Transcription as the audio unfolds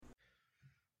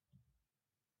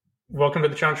Welcome to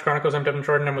the Challenge Chronicles. I'm Devin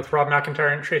Jordan. I'm with Rob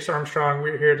McIntyre and Trace Armstrong.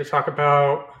 We're here to talk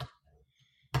about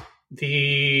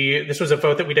this was a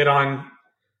vote that we did on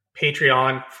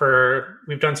Patreon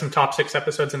we've done some top 6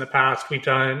 episodes in the past. We've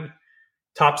done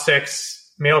top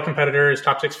 6 male competitors,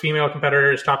 top 6 female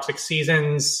competitors, top 6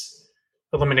 seasons,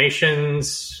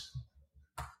 eliminations.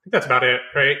 I think that's about it,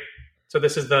 right? So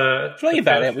this is It's really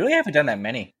about it. We really haven't done that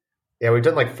many. Yeah, we've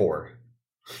done like 4.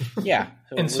 Yeah.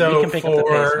 So we can pick up the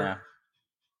pace now.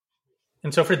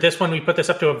 And so for this one, we put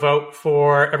this up to a vote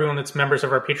for everyone that's members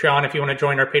of our Patreon. If you want to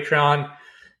join our Patreon,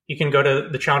 you can go to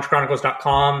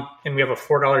thechallengechronicles.com, and we have a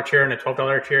 $4 tier and a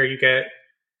 $12 tier. You get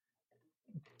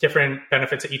different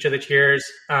benefits at each of the tiers.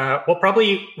 We'll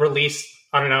probably release,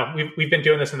 I don't know, we've been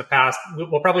doing this in the past.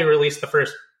 We'll probably release the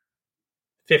first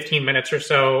 15 minutes or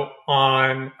so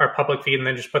on our public feed and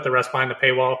then just put the rest behind the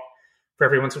paywall for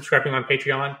everyone subscribing on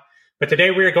Patreon. But today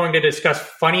we are going to discuss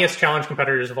funniest challenge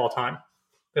competitors of all time.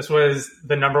 This was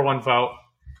the number 1 vote.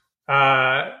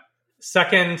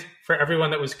 Second, for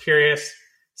everyone that was curious,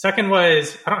 second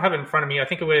was, I don't have it in front of me, I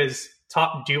think it was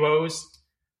top duos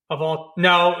of all.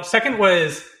 No, second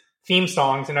was theme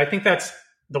songs, and I think that's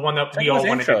the one that we all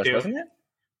wanted to do. Wasn't it?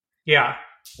 Yeah.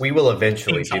 We will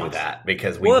eventually do that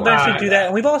because we'll eventually do that.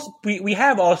 And we've also we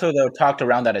have also though talked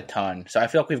around that a ton. So I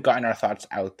feel like we've gotten our thoughts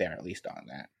out there at least on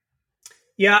that.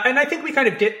 Yeah, and I think we kind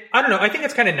of did. I don't know. I think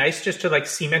it's kind of nice just to like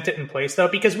cement it in place, though,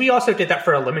 because we also did that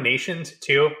for eliminations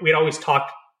too. We'd always talked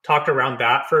around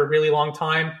that for a really long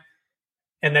time,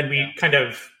 and then we kind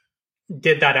of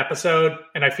did that episode.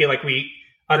 And I feel like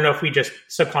I don't know if we just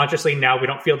subconsciously now we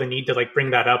don't feel the need to like bring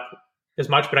that up as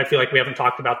much, but I feel like we haven't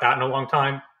talked about that in a long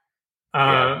time.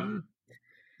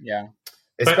 Yeah.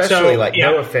 Especially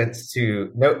no offense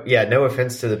to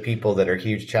the people that are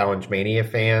huge Challenge Mania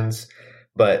fans.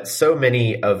 But so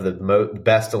many of the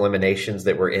best eliminations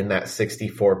that were in that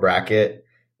 64 bracket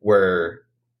were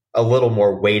a little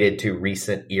more weighted to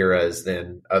recent eras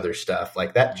than other stuff.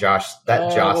 Like that Josh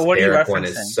Derek one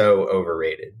is so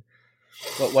overrated.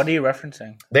 What are you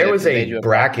referencing? There was a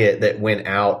bracket that went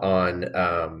out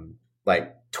on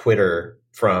like Twitter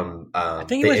from I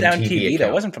think it was MTV.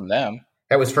 That wasn't from them.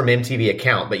 That was from MTV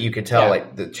account, but you could tell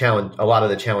like the challenge. A lot of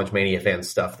the Challenge Mania fans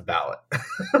stuffed the ballot.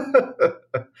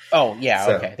 Oh yeah,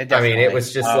 so, okay. I mean, it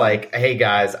was just like, hey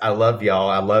guys, I love y'all.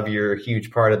 I love you're a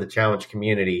huge part of the challenge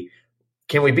community.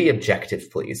 Can we be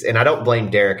objective, please? And I don't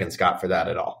blame Derek and Scott for that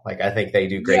at all. Like, I think they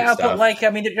do great stuff. Yeah, but I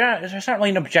mean, there's not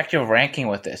really an objective ranking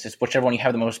with this. It's whichever one you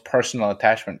have the most personal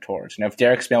attachment towards. And if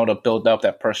Derek's been able to build up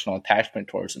that personal attachment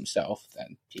towards himself,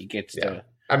 then he gets to.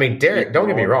 I mean, Derek, don't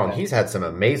get me wrong. He's had some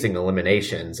amazing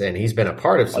eliminations, and he's been a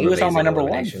part of some amazing on my number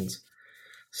eliminations.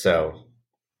 1.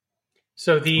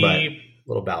 So the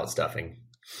little ballot stuffing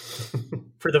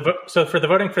for the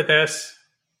voting for this,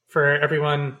 for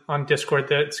everyone on Discord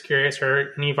that's curious,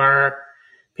 or any of our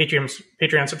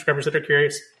Patreon subscribers that are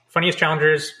curious, funniest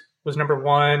challengers was number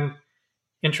 1.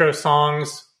 Intro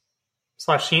songs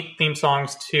 / theme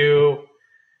songs 2.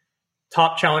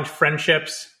 Top challenge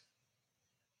friendships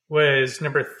was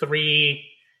number 3.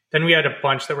 Then we had a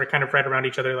bunch that were kind of right around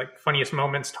each other, like funniest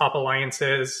moments, top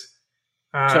alliances.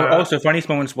 So funniest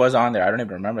moments was on there. I don't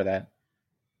even remember that.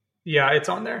 Yeah, it's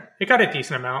on there. It got a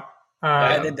decent amount.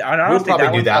 We'll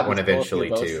probably do that one eventually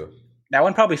too. That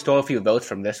one probably stole a few votes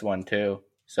from this one too.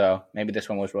 So maybe this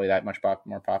one was really that much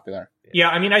more popular. Yeah,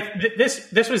 I mean,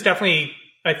 this was definitely,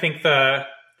 I think, the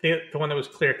one that was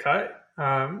clear cut.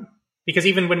 Because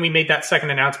even when we made that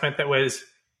second announcement that was,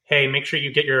 hey, make sure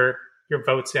you get your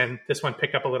votes in, this one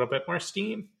picked up a little bit more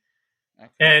steam. Okay.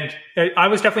 And I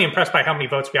was definitely impressed by how many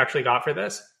votes we actually got for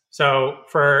this. So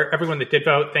for everyone that did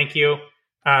vote, thank you.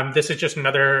 This is just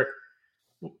another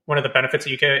one of the benefits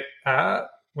that you get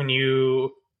when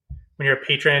you're a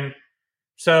patron.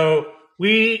 So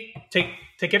to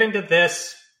get into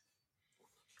this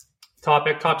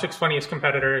topic, top 6 funniest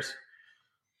competitors,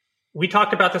 we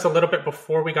talked about this a little bit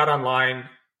before we got online.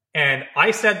 And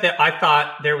I said that I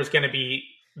thought there was going to be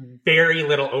very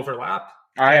little overlap.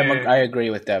 I agree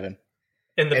with Devin.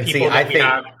 I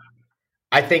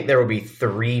think there will be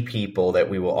 3 people that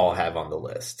we will all have on the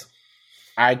list.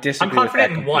 I disagree. I'm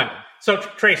confident in 1. So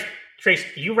Trace,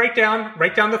 you write down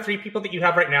the 3 people that you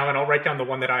have right now, and I'll write down the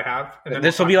one that I have. And then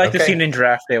this will be like the scene in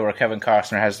Draft Day where Kevin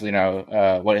Costner has,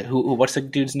 what's the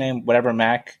dude's name? Whatever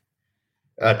Mac.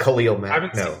 Khalil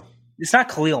Mack. No. It's not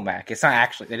Khalil Mack. It's not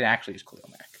actually. They didn't actually use Khalil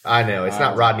Mack. I know. It's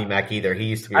not Rodney Mack either. He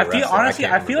used to be a wrestler.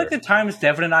 I feel like the times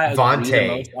Devin and I agree the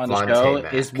most on the show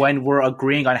is when we're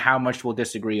agreeing on how much we'll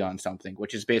disagree on something,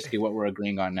 which is basically what we're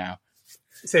agreeing on now.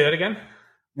 Say that again?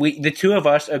 The two of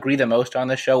us agree the most on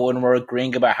the show when we're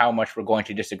agreeing about how much we're going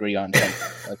to disagree on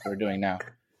something, like we're doing now.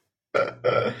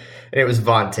 And it was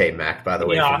Vontae Mack, by the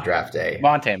way, from Draft Day.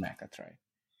 Vontae Mack, that's right.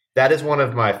 That is one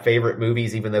of my favorite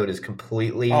movies, even though it is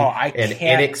completely and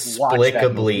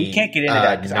inexplicably we can't get into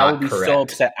that because I would be correct. so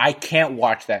upset. I can't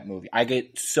watch that movie. I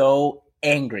get so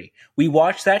angry. We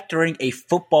watched that during a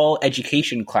football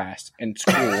education class in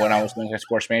school when I was doing a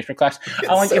sports management class.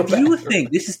 I'm like, if you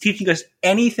think this is teaching us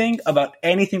anything about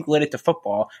anything related to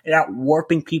football and not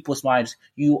warping people's minds,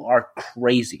 you are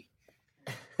crazy.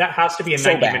 That has to be a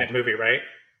 90-minute movie, right?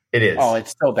 It is. Oh,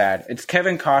 it's so bad. It's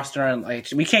Kevin Costner, and like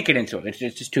we can't get into it.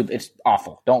 It's just it's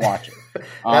awful. Don't watch it.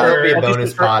 That'll be a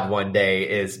bonus pod one day.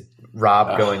 Is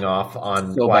Rob going off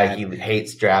on why he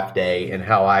hates Draft Day and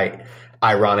how I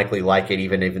ironically like it,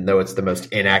 even though it's the most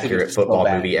inaccurate football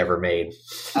movie ever made.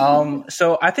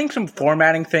 So I think some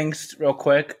formatting things real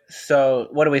quick. So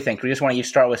what do we think? We just want to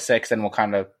start with 6, and we'll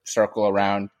kind of circle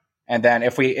around. And then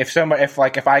if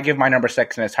I give my number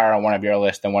 6 and it's higher on one of your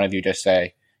list, then one of you just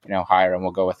say, higher, and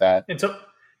we'll go with that. And so,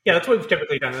 yeah, that's what we've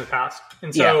typically done in the past.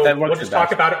 And so we'll just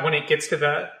talk about it when it gets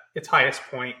to its highest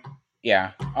point.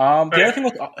 Yeah. The other thing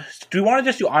do we want to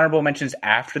just do honorable mentions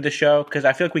after the show? Because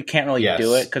I feel like we can't really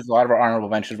do it because a lot of our honorable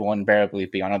mentions will invariably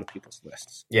be on other people's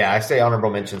lists. Yeah, I say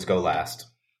honorable mentions go last.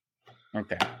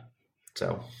 Okay.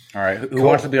 So, all right. Who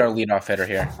wants to be our leadoff hitter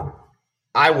here?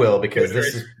 I will, because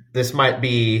this might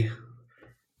be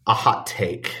a hot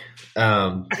take.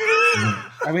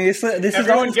 I mean, this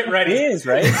everyone is get ready. It is,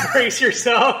 right? Brace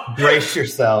yourself. Brace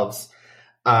yourselves.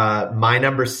 My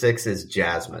number 6 is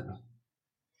Jasmine.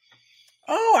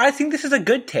 Oh, I think this is a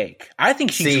good take. I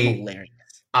think she's hilarious.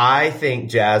 I think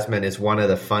Jasmine is one of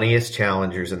the funniest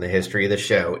challengers in the history of the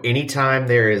show. Anytime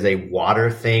there is a water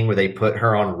thing where they put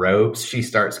her on ropes, she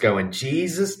starts going,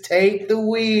 "Jesus, take the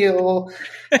wheel,"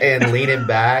 and leaning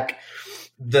back.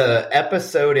 The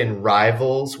episode in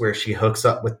Rivals where she hooks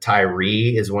up with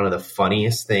Tyree is one of the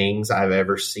funniest things I've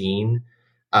ever seen.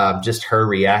 Just her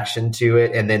reaction to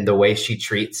it. And then the way she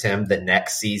treats him the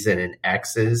next season in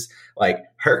X's, like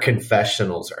her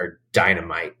confessionals are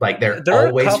dynamite. Like they're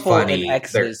always funny.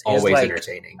 They're always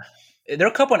entertaining. There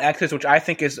are a couple in X's, which I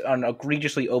think is an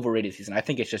egregiously overrated season. I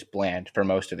think it's just bland for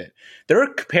most of it.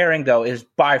 Their pairing, though, is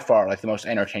by far like the most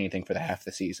entertaining thing for the half of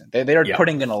the season. They are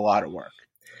putting in a lot of work.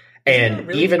 And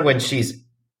really even when she's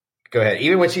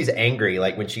angry,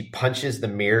 like when she punches the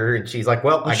mirror and she's like,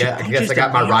 well, I guess I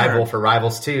got my rival for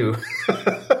Rivals 2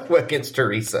 against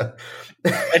Teresa.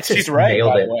 And she's right,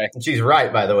 by the way. She's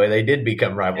right, by the way. They did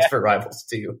become rivals for Rivals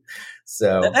 2.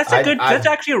 So I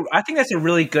think that's a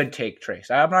really good take, Trace.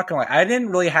 I'm not going to lie. I didn't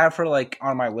really have her like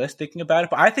on my list thinking about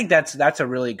it, but I think that's a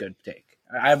really good take.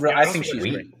 I think she's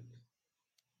great.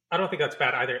 I don't think that's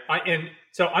bad either.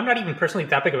 So I'm not even personally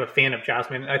that big of a fan of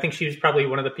Jasmine. I think she was probably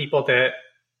one of the people that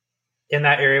in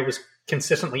that area was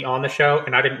consistently on the show,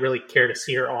 and I didn't really care to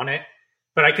see her on it.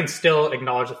 But I can still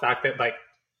acknowledge the fact that like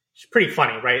she's pretty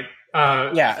funny, right?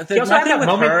 Yeah. The also had that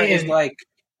moment is like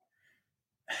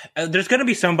there's going to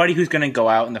be somebody who's going to go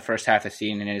out in the first half of the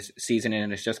season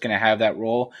and is just going to have that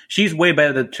role. She's way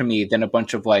better to me than a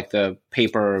bunch of like the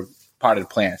paper potted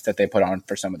plants that they put on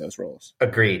for some of those roles.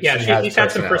 Agreed. Yeah, she's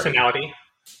had some personality.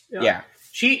 Yeah.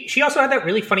 She also had that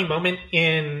really funny moment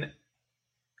in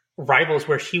Rivals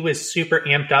where she was super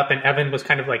amped up and Evan was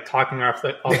kind of like talking her off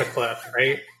the cliff,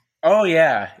 right? Oh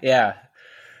yeah.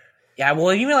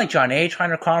 Well, even like Janae trying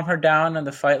to calm her down in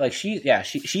the fight, like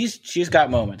she's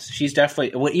got moments. She's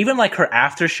definitely even like her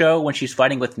after show when she's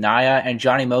fighting with Naya and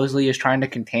Johnny Mosley is trying to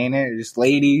contain it. Just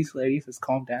ladies, let's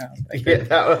calm down. Like, yeah,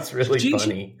 that was really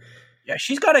funny.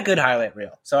 She's got a good highlight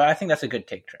reel, so I think that's a good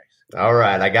take, Trace. All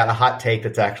right, I got a hot take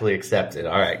that's actually accepted.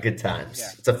 All right, good times.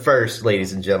 Yeah. It's a first,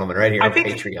 ladies and gentlemen, right here on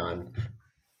Patreon.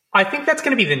 I think that's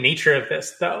going to be the nature of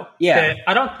this, though. Yeah.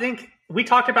 I don't think – we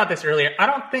talked about this earlier. I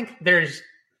don't think there's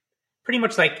pretty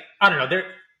much like – I don't know.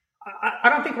 I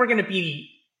don't think we're going to be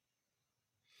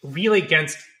really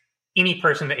against any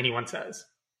person that anyone says,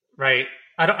 right?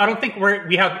 I don't think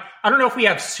we have – I don't know if we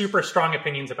have super strong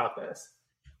opinions about this.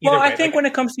 Well, I think when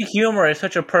it comes to humor, it's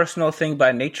such a personal thing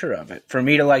by nature of it. For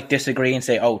me to like disagree and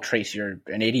say, "Oh, Trace, you're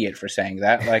an idiot for saying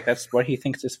that," like that's what he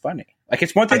thinks is funny. Like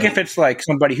it's one thing if it's like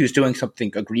somebody who's doing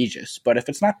something egregious, but if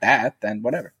it's not that, then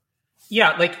whatever.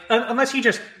 Yeah, like unless you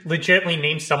just legitimately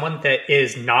name someone that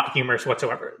is not humorous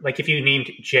whatsoever. Like if you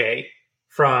named Jay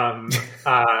from Jay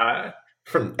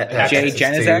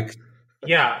Janizek.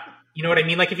 Yeah. You know what I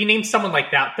mean? Like if you name someone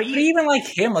like that, but even like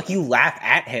him, like you laugh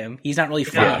at him. He's not really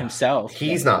funny himself.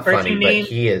 He's not funny, but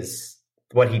he is.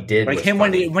 What he did, like was him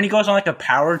funny. when he goes on like a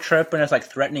power trip and it's like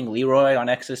threatening Leroy on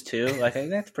X's too. Like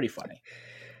that's pretty funny.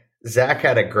 Zach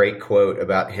had a great quote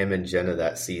about him and Jenna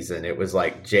that season. It was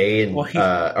like Jay and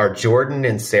or Jordan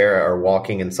and Sarah are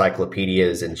walking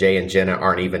encyclopedias, and Jay and Jenna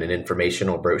aren't even an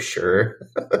informational brochure.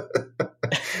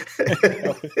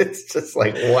 It's just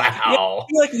like, wow.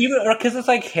 Yeah, like even because it's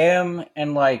like him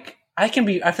and like I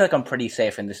feel like I'm pretty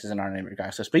safe, and this isn't our name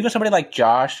regardless. But even somebody like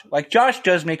Josh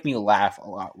does make me laugh a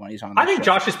lot when he's on. I think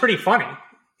Josh is pretty funny.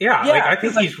 Yeah, I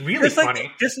think he's really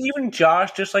funny. Just even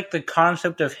Josh, just like the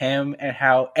concept of him and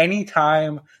how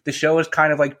anytime the show is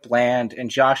kind of like bland and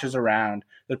Josh is around,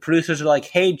 the producers are like,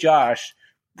 "Hey, Josh,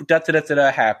 da-da-da-da-da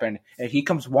happened," and he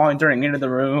comes wandering into the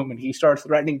room and he starts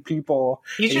threatening people.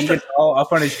 He gets all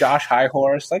up on his Josh high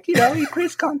horse, like he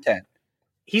creates content.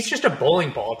 He's just a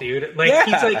bowling ball, dude. Like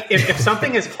he's like, if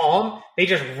something is calm, they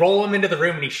just roll him into the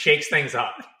room and he shakes things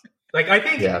up. Like I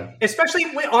think, especially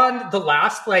on the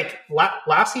last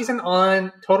season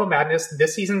on Total Madness,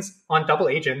 this season's on Double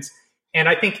Agents, and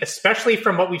I think especially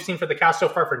from what we've seen for the cast so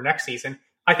far for next season,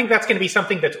 I think that's going to be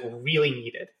something that's really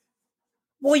needed.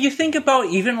 Well, you think about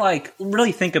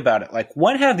really think about it. Like,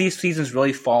 when have these seasons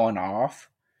really fallen off?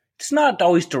 It's not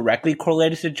always directly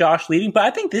correlated to Josh leaving, but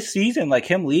I think this season, like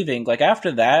him leaving, like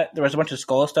after that, there was a bunch of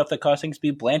Skull stuff that caused things to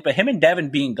be bland, but him and Devin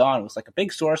being gone was like a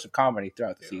big source of comedy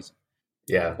throughout the season.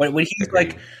 Yeah. When he's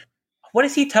like, what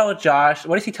does he tell Josh?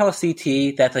 What does he tell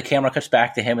CT that the camera cuts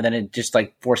back to him and then it just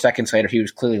like 4 seconds later he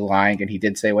was clearly lying and he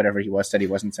did say whatever said he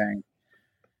wasn't saying?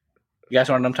 You guys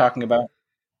know what I'm talking about?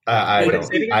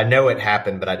 I know it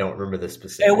happened, but I don't remember the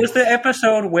specifics. It was the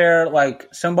episode where like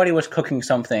somebody was cooking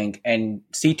something and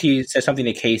CT said something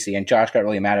to Casey and Josh got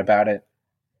really mad about it.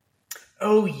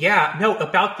 Oh yeah. No,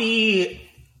 about the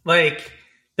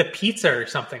pizza or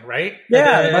something, right?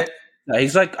 Yeah.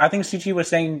 He's like, I think CT was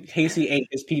saying Casey ate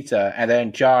his pizza, and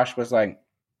then Josh was like,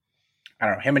 I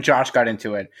don't know, him and Josh got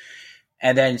into it,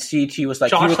 and then CT was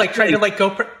like, Josh tried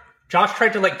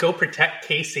to go protect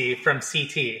Casey from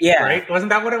CT. Yeah, right? Wasn't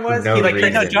that what it was?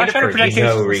 Josh tried to protect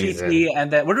Casey from CT,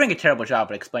 and then we're doing a terrible job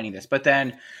at explaining this, but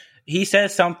then he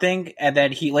says something, and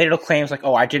then he later claims like,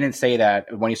 "Oh, I didn't say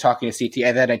that" when he's talking to CT,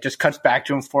 and then it just cuts back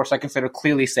to him 4 seconds later,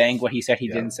 clearly saying what he said he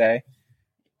didn't say.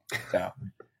 So.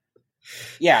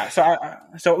 Yeah,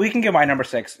 so we can give my number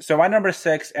 6. So my number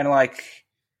 6, and like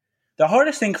the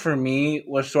hardest thing for me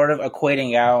was sort of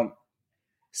equating out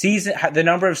the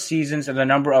number of seasons and the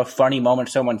number of funny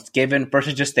moments someone's given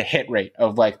versus just the hit rate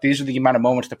of like these are the amount of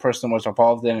moments the person was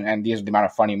involved in, and these are the amount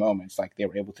of funny moments like they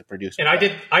were able to produce. And I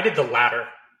did the latter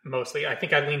mostly. I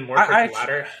think I lean more towards the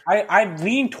latter. I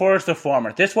lean towards the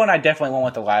former. This one I definitely went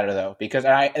with the latter though, because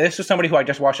this is somebody who I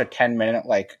just watched a 10-minute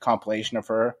like compilation of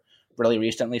her really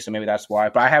recently, so maybe that's why.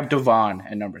 But I have Devon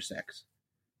at number 6.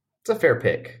 It's a fair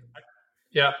pick.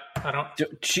 Yeah, I don't.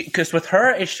 Because with her,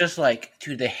 it's just like,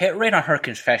 dude, the hit rate on her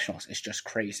confessionals is just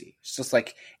crazy. It's just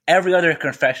like every other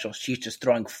confessional, she's just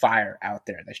throwing fire out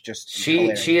there. That's just she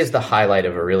is the highlight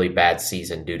of a really bad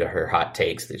season due to her hot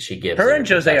takes that she gives. Her and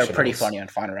Jose are pretty funny on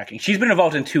Final Reckoning. She's been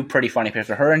involved in 2 pretty funny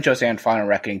pictures. Her and Jose on Final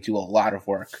Reckoning do a lot of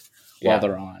work while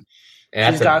they're on.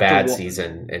 And that's a bad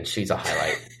season, and she's a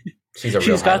highlight.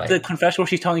 She's got the confessional where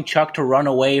she's telling Chuck to run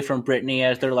away from Brittany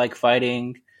as they're like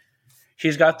fighting.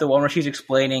 She's got the one where she's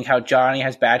explaining how Johnny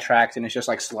has bad tracks and it's just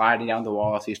like sliding down the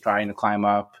wall as he's trying to climb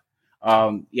up.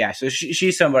 So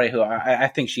she's somebody who I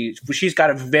think she's got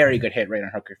a very good hit rate on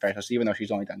her confessionals, even though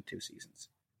she's only done 2 seasons.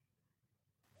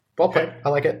 Well put. I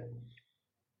like it.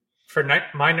 For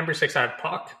my number 6, I have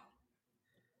Puck.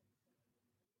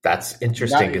 That's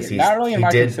interesting because he's not really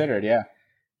considered. Yeah.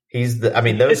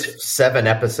 Those 7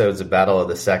 episodes of Battle of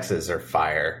the Sexes are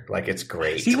fire. Like, it's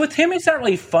great. See, with him, it's not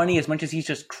really funny as much as he's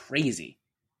just crazy.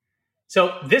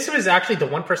 So this was actually the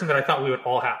one person that I thought we would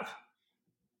all have.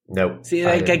 Nope. See,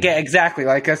 exactly.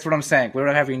 Like, that's what I'm saying.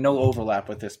 We're having no overlap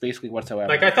with this, basically, whatsoever.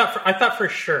 Like, I thought for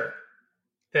sure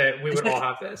that we would all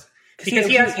have this. Because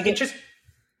he has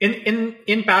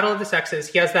in Battle of the Sexes,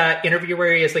 he has that interview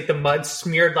where he has, like, the mud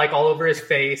smeared, like, all over his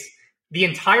face. The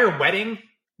entire wedding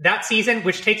that season,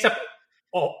 which takes up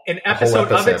an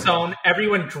episode of its own,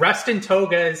 everyone dressed in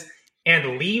togas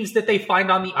and leaves that they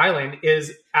find on the island,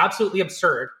 is absolutely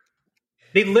absurd.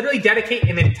 They literally dedicate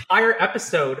an entire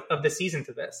episode of the season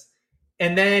to this.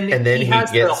 And then he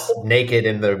gets naked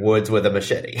in the woods with a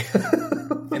machete.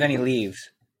 And then he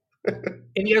leaves. And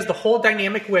he has the whole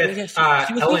dynamic with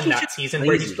Ellen that season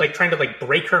where he's like trying to like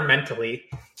break her mentally.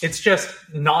 It's just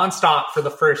nonstop for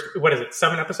the first,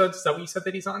 7 episodes? Is that what you said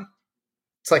that he's on?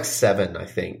 It's like 7, I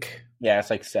think. Yeah,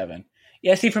 it's like 7.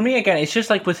 Yeah, see, for me, again, it's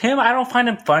just like with him, I don't find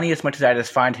him funny as much as I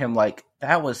just find him like,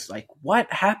 that was like,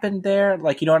 what happened there?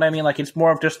 Like, you know what I mean? Like, it's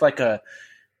more of just like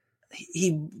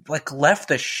he like left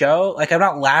the show. Like, I'm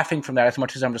not laughing from that as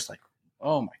much as I'm just like,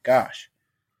 oh my gosh.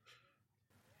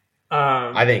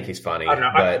 I think he's funny. I don't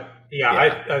know. But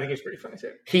I think he's pretty funny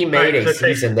too. He made a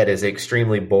season that is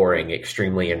extremely boring,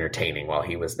 extremely entertaining while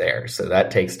he was there. So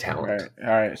that takes talent. All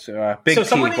right. So Big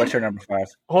T, what's your number 5?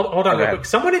 Hold on real quick.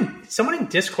 Someone in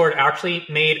Discord actually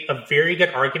made a very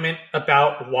good argument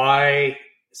about why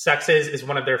Sexes is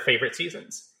one of their favorite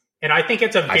seasons. And I think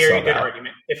it's a very good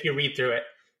argument if you read through it.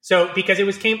 So because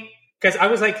I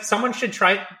was like, someone should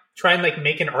try and like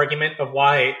make an argument of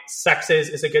why Sexes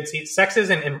is a good season. Sexes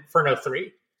and Inferno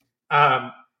 3.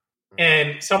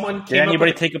 And someone did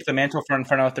anybody take up the mantle for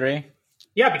Inferno 3?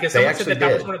 Yeah, because someone said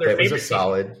that was one of their favorite was a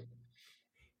solid. Seasons.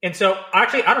 And so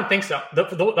actually, I don't think so.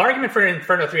 The argument for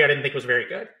Inferno 3 I didn't think was very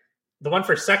good. The one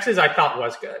for Sexes I thought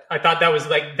was good. I thought that was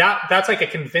like that's like a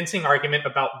convincing argument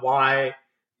about why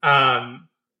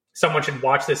someone should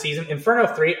watch this season. Inferno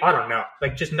 3, I don't know.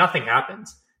 Like just nothing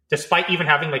happens. Despite even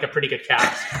having like a pretty good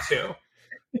cast too.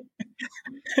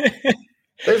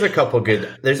 There's a couple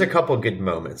good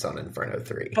moments on Inferno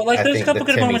 3. But like there's a couple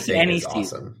good moments in any season.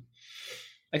 Awesome.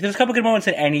 Like there's a couple good moments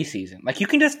in any season. Like you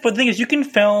can but the thing is you can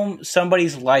film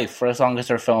somebody's life for as long as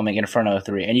they're filming Inferno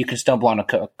 3 and you can stumble on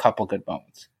a couple good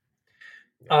moments.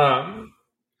 All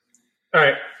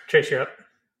right, Chase, you're up.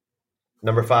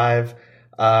 Number 5.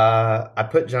 I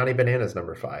put Johnny Bananas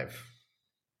number 5.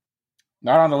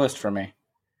 Not on the list for me.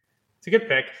 It's a good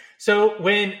pick. So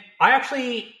when I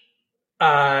actually,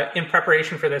 in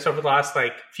preparation for this over the last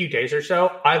like few days or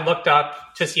so, I looked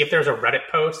up to see if there's a Reddit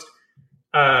post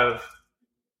of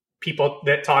people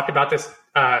that talked about this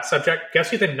subject. Guess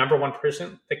who the number one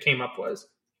person that came up was?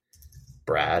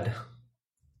 Brad.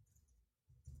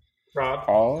 Rob.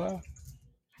 Paula.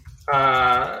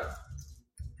 I'm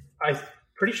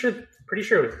pretty sure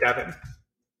it was Devin.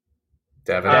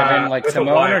 Devin, like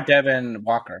Simone or Devin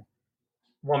Walker?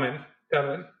 Woman,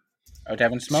 Devin. Oh,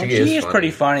 Devin Simone? She is pretty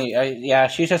funny. Yeah,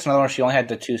 she's just another one. She only had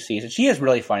the 2 seasons. She is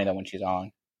really funny, though, when she's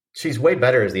on. She's way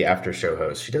better as the after show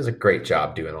host. She does a great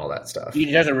job doing all that stuff.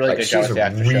 She does a really good job as the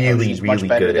after show host. She's much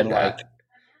better than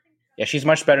yeah, she's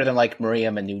much better than like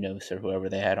Maria Menounos or whoever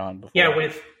they had on before.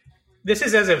 Yeah, this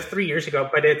is as of 3 years ago,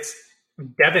 but it's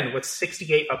Devin with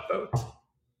 68 upvotes.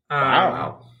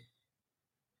 Wow.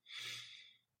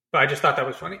 But I just thought that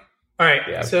was funny. All right,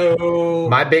 yeah. So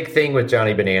my big thing with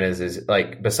Johnny Bananas is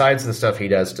like, besides the stuff he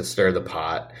does to stir the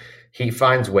pot, he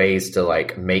finds ways to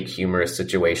like make humorous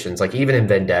situations. Like even in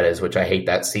Vendettas, which I hate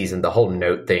that season, the whole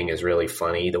note thing is really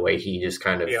funny. The way he just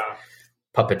kind of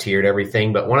puppeteered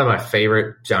everything. But one of my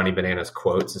favorite Johnny Bananas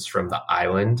quotes is from The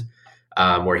Island,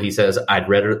 where he says, "I'd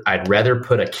rather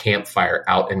put a campfire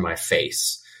out in my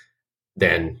face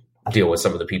than deal with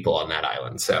some of the people on that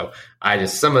island." So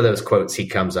some of those quotes he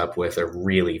comes up with are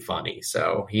really funny.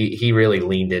 So he really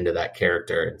leaned into that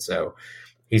character. And so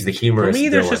he's the humorous. For me,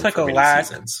 there's just like a lack.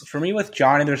 For me with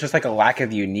Johnny, there's just like a lack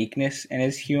of uniqueness in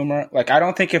his humor. Like I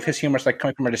don't think if his humor is like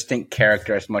coming from a distinct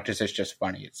character as much as it's just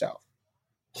funny itself.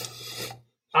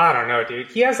 I don't know, dude.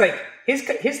 He has like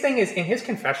his thing is in his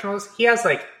confessionals, he has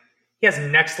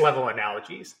next level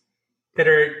analogies that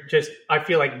are just, I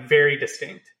feel like, very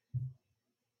distinct.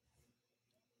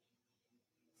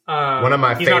 One of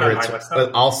my favorites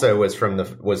also was from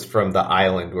the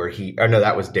Island where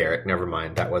that was Derek. Never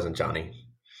mind, that wasn't Johnny.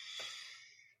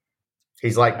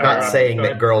 He's like not saying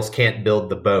that girls can't build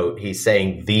the boat. He's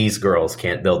saying these girls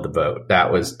can't build the boat.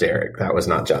 That was Derek. That was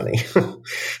not Johnny.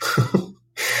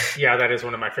 Yeah, that is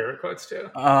one of my favorite quotes too.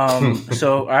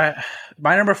 So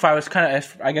my number 5 is kind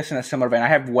of, I guess, in a similar vein. I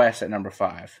have Wes at number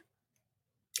 5.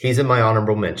 He's in my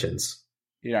honorable mentions.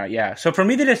 Yeah. So for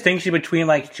me, the distinction between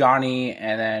like Johnny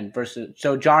and then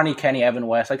so Johnny, Kenny, Evan,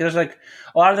 Wes, like there's like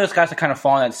a lot of those guys that kind of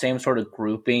fall in that same sort of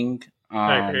grouping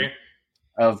I agree.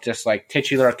 Of just like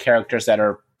titular characters that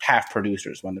are half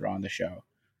producers when they're on the show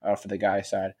for the guy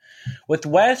side. With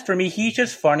Wes, for me, he's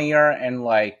just funnier and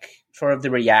like sort of the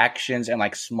reactions and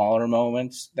like smaller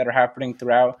moments that are happening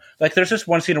throughout. Like there's this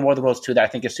one scene in War of the Worlds 2 that I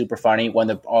think is super funny when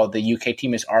the UK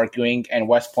team is arguing and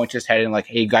Wes points his head and like,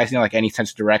 "Hey, you guys need like any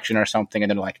sense of direction or something?" And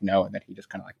then like, "No," and then he just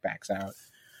kind of like backs out.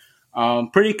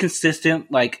 Pretty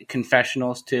consistent like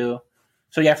confessionals too.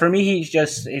 So yeah, for me he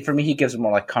gives a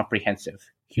more like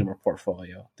comprehensive humor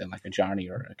portfolio than like a Johnny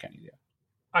or a Kenny do.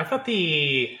 I thought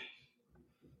I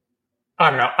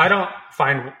don't know. I don't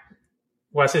find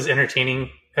Wes as entertaining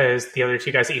as the other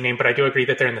two guys that you named, but I do agree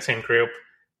that they're in the same group.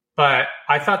 But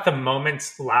I thought the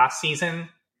moments last season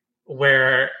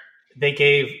where they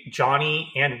gave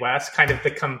Johnny and Wes kind of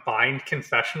the combined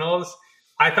confessionals,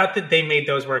 I thought that they made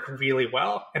those work really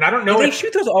well. And I don't know. Did they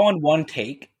shoot those all in one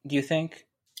take, do you think?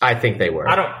 I think they were.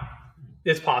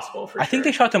 It's possible for sure. I think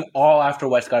they shot them all after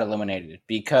Wes got eliminated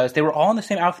because they were all in the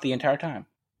same outfit the entire time.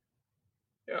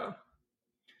 Yeah.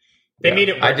 They made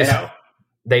it work out.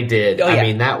 They did. Oh, yeah. I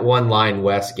mean, that one line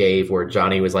Wes gave where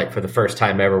Johnny was like, for the first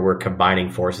time ever, we're combining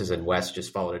forces, and Wes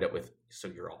just followed it up with, so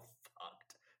you're all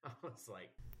fucked. I was like,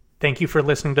 thank you for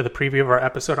listening to the preview of our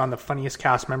episode on the funniest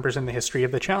cast members in the history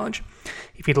of the challenge.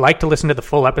 If you'd like to listen to the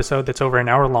full episode that's over an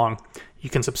hour long, you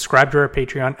can subscribe to our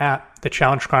Patreon at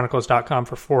thechallengechronicles.com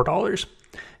for $4.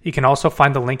 You can also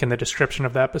find the link in the description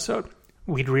of the episode.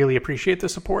 We'd really appreciate the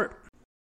support.